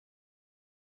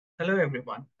Hello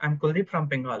everyone, I'm Kuldeep from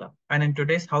Bengala, and in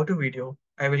today's how-to video,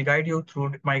 I will guide you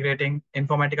through migrating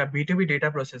Informatica B2B Data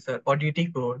Processor or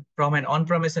DT code from an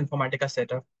on-premise Informatica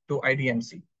setup to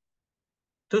IDMC.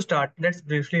 To start, let's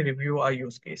briefly review our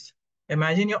use case.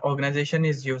 Imagine your organization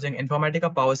is using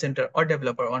Informatica Power Center or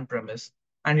Developer on-premise,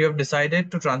 and you have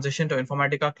decided to transition to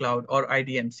Informatica Cloud or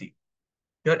IDMC.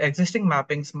 Your existing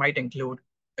mappings might include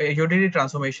utility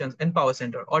transformations in Power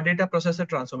Center or data processor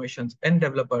transformations in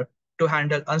Developer to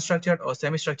handle unstructured or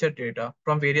semi-structured data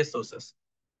from various sources.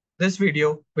 This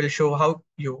video will show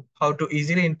how to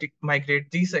easily migrate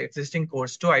these existing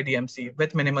codes to IDMC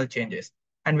with minimal changes.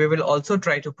 And we will also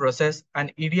try to process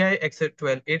an EDI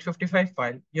XL12 855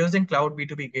 file using Cloud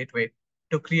B2B Gateway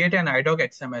to create an IDOC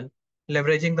XML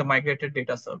leveraging the migrated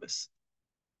data service.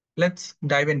 Let's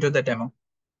dive into the demo.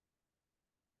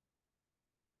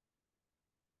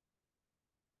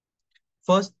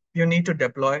 First, you need to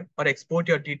deploy or export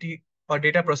your DT or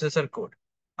data processor code.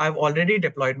 I've already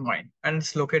deployed mine and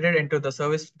it's located into the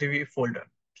service DB folder.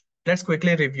 Let's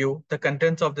quickly review the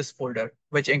contents of this folder,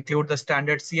 which include the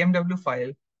standard CMW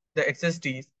file, the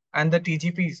XSDs, and the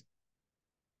TGPs.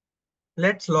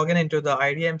 Let's log in into the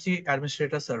IDMC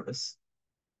administrator service.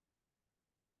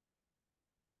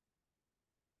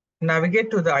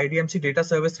 Navigate to the IDMC data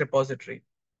service repository.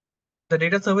 The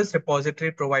data service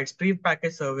repository provides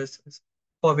pre-packaged services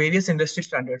for various industry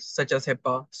standards such as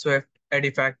HIPAA, SWIFT,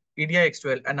 EDIFACT,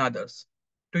 EDIX12, and others.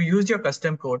 To use your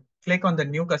custom code, click on the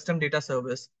New Custom Data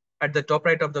Service at the top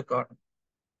right of the column.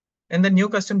 In the New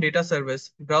Custom Data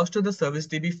Service, browse to the Service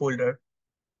DB folder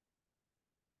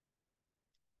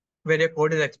where your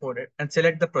code is exported and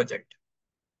select the project.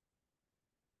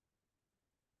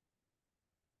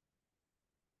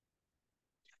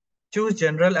 Choose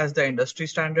General as the industry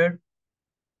standard.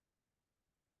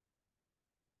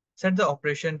 Set the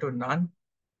operation to None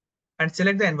and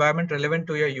select the environment relevant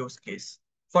to your use case.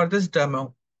 For this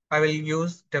demo, I will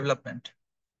use development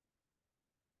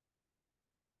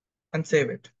and save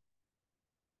it.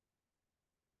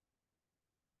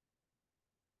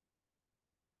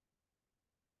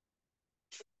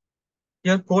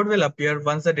 Your code will appear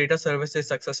once the data service is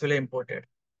successfully imported.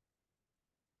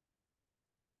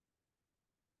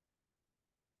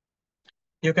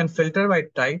 You can filter by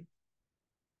type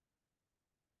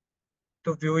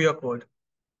to view your code.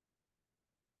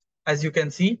 As you can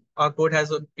see, our code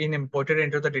has been imported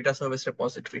into the data service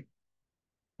repository.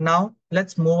 Now,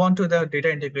 let's move on to the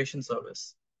data integration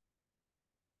service.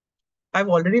 I've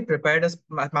already prepared a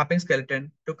mapping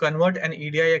skeleton to convert an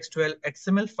EDIX12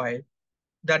 XML file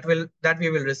that we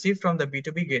will receive from the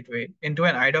B2B gateway into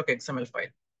an IDOC XML file.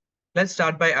 Let's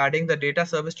start by adding the data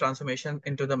service transformation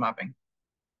into the mapping.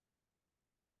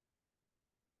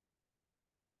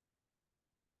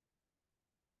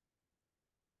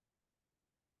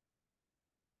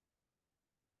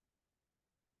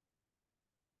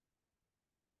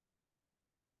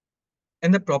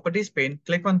 In the properties pane,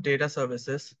 click on data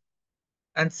services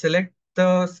and select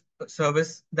the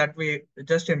service that we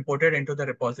just imported into the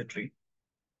repository.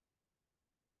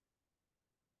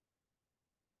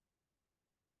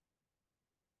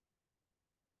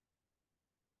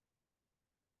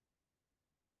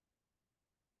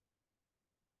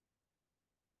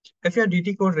 If your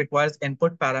DT code requires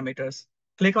input parameters,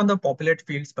 click on the Populate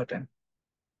Fields button.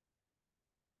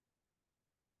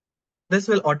 This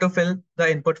will autofill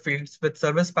the input fields with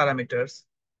service parameters.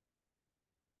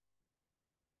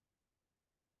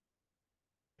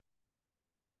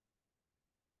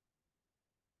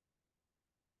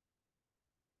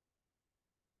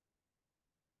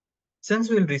 Since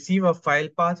we'll receive a file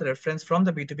path reference from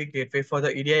the B2B gateway for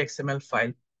the EDI XML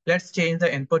file, let's change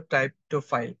the input type to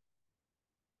file.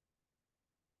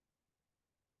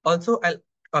 Also, I'll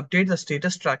update the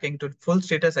status tracking to full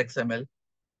status XML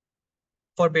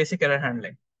for basic error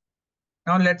handling.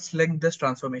 Now let's link this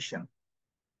transformation.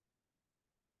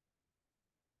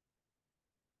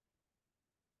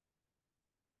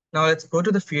 Now let's go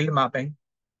to the field mapping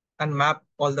and map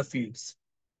all the fields.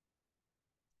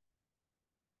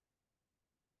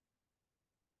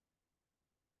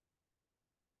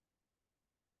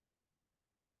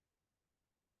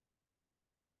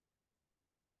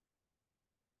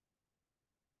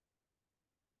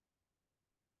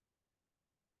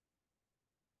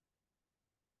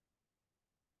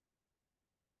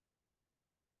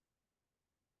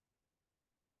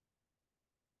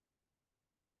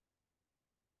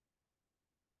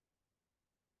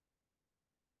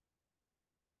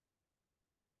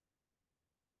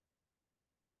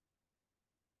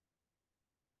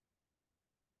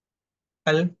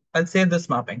 I'll save this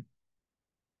mapping.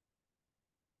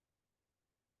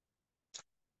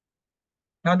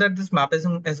 Now that this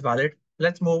mapping is valid,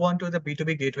 let's move on to the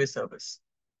B2B gateway service.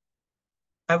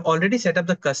 I've already set up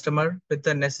the customer with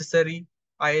the necessary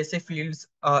ISA fields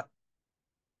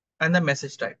and the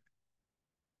message type.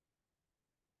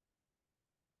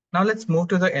 Now let's move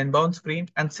to the inbound screen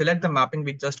and select the mapping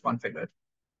we just configured.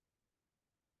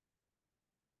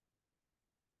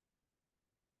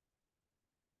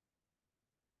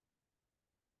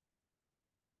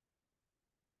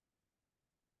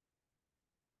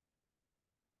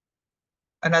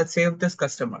 And I'll save this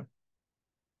customer.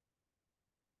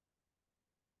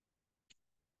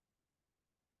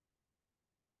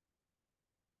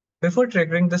 Before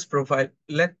triggering this profile,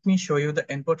 let me show you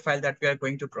the input file that we are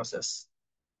going to process.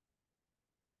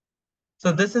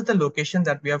 So this is the location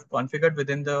that we have configured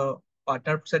within the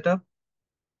partner setup.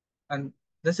 And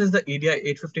this is the EDI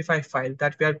 855 file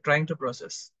that we are trying to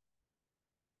process.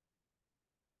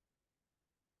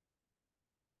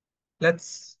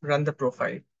 Let's run the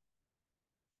profile.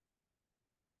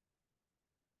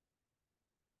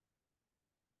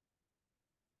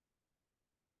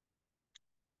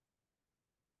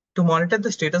 To monitor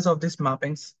the status of these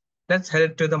mappings, let's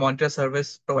head to the monitor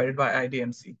service provided by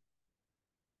IDMC.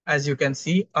 As you can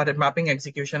see, our mapping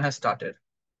execution has started.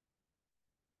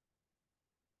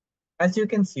 As you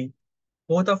can see,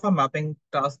 both of our mapping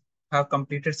tasks have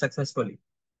completed successfully.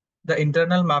 The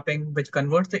internal mapping, which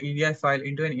converts the EDI file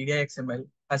into an EDI XML,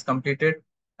 has completed,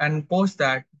 and post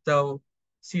that, the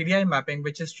CDI mapping,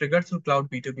 which is triggered through Cloud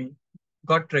B2B,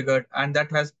 got triggered, and that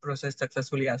has processed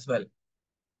successfully as well.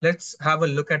 Let's have a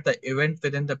look at the event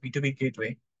within the B2B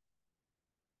gateway.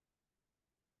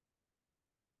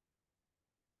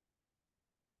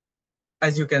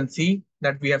 As you can see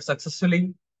that we have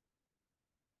successfully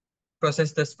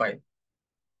processed this file.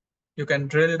 You can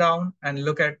drill down and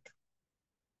look at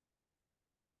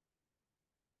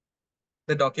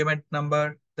the document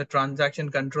number, the transaction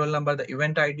control number, the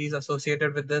event IDs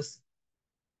associated with this.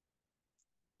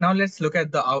 Now let's look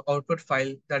at the output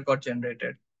file that got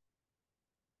generated.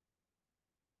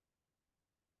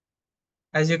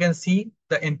 As you can see,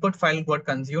 the input file got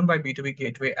consumed by B2B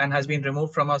Gateway and has been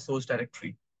removed from our source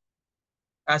directory.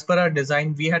 As per our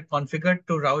design, we had configured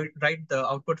to write the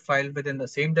output file within the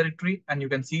same directory, and you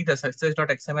can see the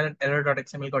success.xml and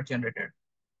error.xml got generated.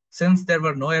 Since there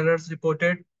were no errors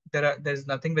reported, there's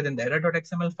nothing within the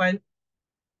error.xml file.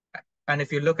 And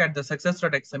if you look at the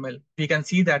success.xml, we can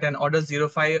see that an order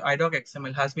 05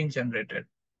 IDOC.xml has been generated.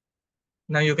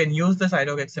 Now you can use this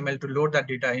IDOC.xml to load that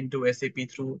data into SAP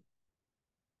through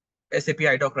SAP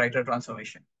IDOC Writer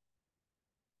transformation.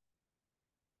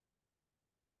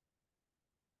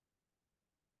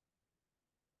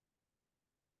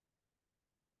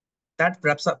 That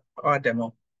wraps up our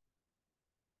demo.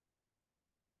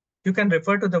 You can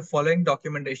refer to the following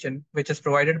documentation, which is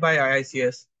provided by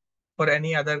IICS for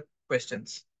any other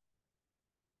questions.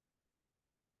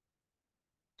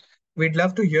 We'd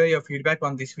love to hear your feedback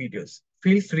on these videos.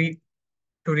 Feel free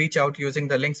to reach out using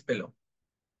the links below.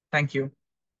 Thank you.